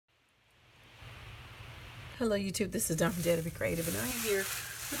Hello YouTube, this is Dawn from DaretoBeCreative, and I'm here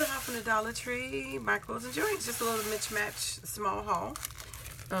with a haul from the Dollar Tree, my clothes and Joanns. Just a little mismatch small haul.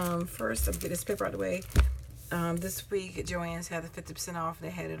 First, I'm getting this paper out of the way. This week, Joanns had the 50% off. They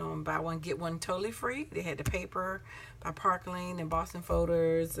had it on buy one, get one totally free. They had the paper by Park Lane and Boston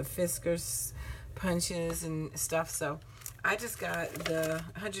Folders, the Fiskars punches and stuff. So I just got the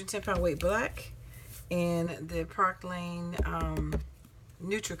 110-pound weight black and the Park Lane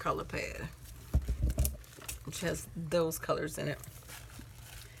neutral color pad, which has those colors in it.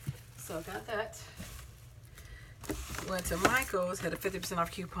 So I got that. Went to Michael's, had a 50%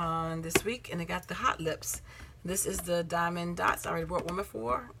 off coupon this week, and they got the hot lips. This is the diamond dots. I already bought one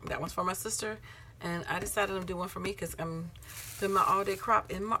before. That one's for my sister, and I decided to do one for me because I'm doing my all-day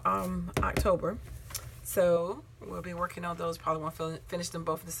crop in October. So we'll be working on those. Probably won't finish them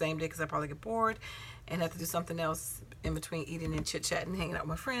both the same day because I probably get bored and have to do something else in between eating and chit-chatting, hanging out with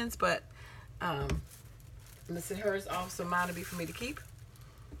my friends. But let's see, hers off, so mine will be for me to keep.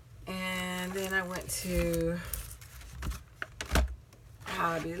 And then I went to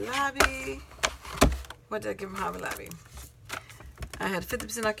Hobby Lobby. What did I give from Hobby Lobby? I had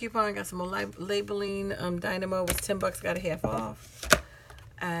 50% off coupon. Got some more labeling. Dynamo was $10. Got a half off.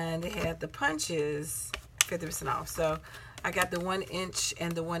 And they had the punches 50% off. So I got the 1-inch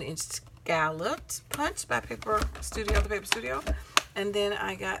and the 1-inch scalloped punch by Paper Studio, the Paper Studio. And then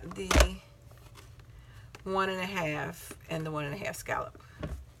I got the 1.5 and the 1.5 scallop,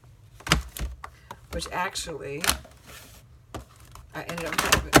 which actually I ended up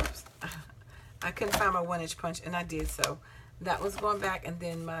having. I couldn't find my 1-inch punch, and I did, so that was going back. And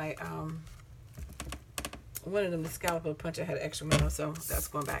then my one of them, the scallop punch, I had an extra one, so that's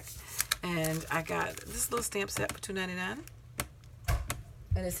going back. And I got this little stamp set for $2.99.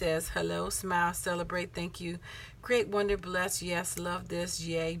 And it says, hello, smile, celebrate, thank you. Create, wonder, bless, yes, love this,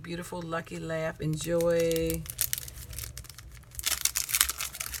 yay, beautiful, lucky, laugh, enjoy.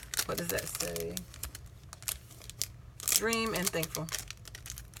 What does that say? Dream and thankful.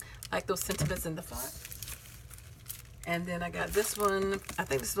 Like those sentiments in the font. And then I got this one. I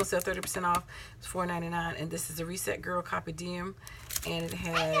think this is going to sell 30% off. It's $4.99. And this is a Reset Girl Copy Diem. And it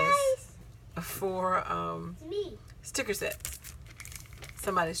has 4 sticker sets.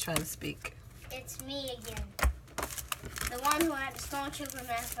 Somebody's trying to speak. It's me again. The one who had the Stormtrooper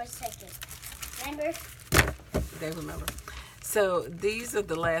mask for a second. Remember? They remember. So these are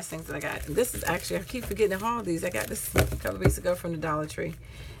the last things that I got. And this is actually, I keep forgetting to haul these. I got this a couple of weeks ago from the Dollar Tree.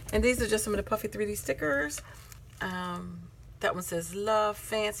 And these are just some of the puffy 3D stickers. That one says love,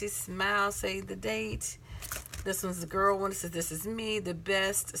 fancy, smile, save the date. This one's the girl one. It says this is me, the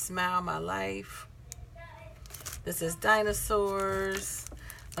best, smile my life. This is dinosaurs.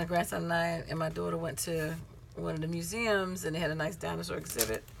 My grandson and I and my daughter went to one of the museums and they had a nice dinosaur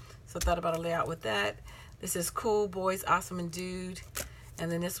exhibit. So I thought about a layout with that. This is cool, boys, awesome, and dude.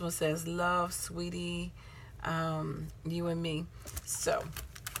 And then this one says love, sweetie, you and me. So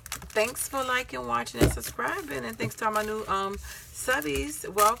thanks for liking, watching, and subscribing. And thanks to all my new subbies.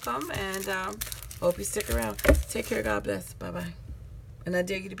 Welcome, and hope you stick around. Take care. God bless. Bye-bye. And I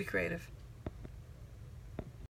dare you to be creative.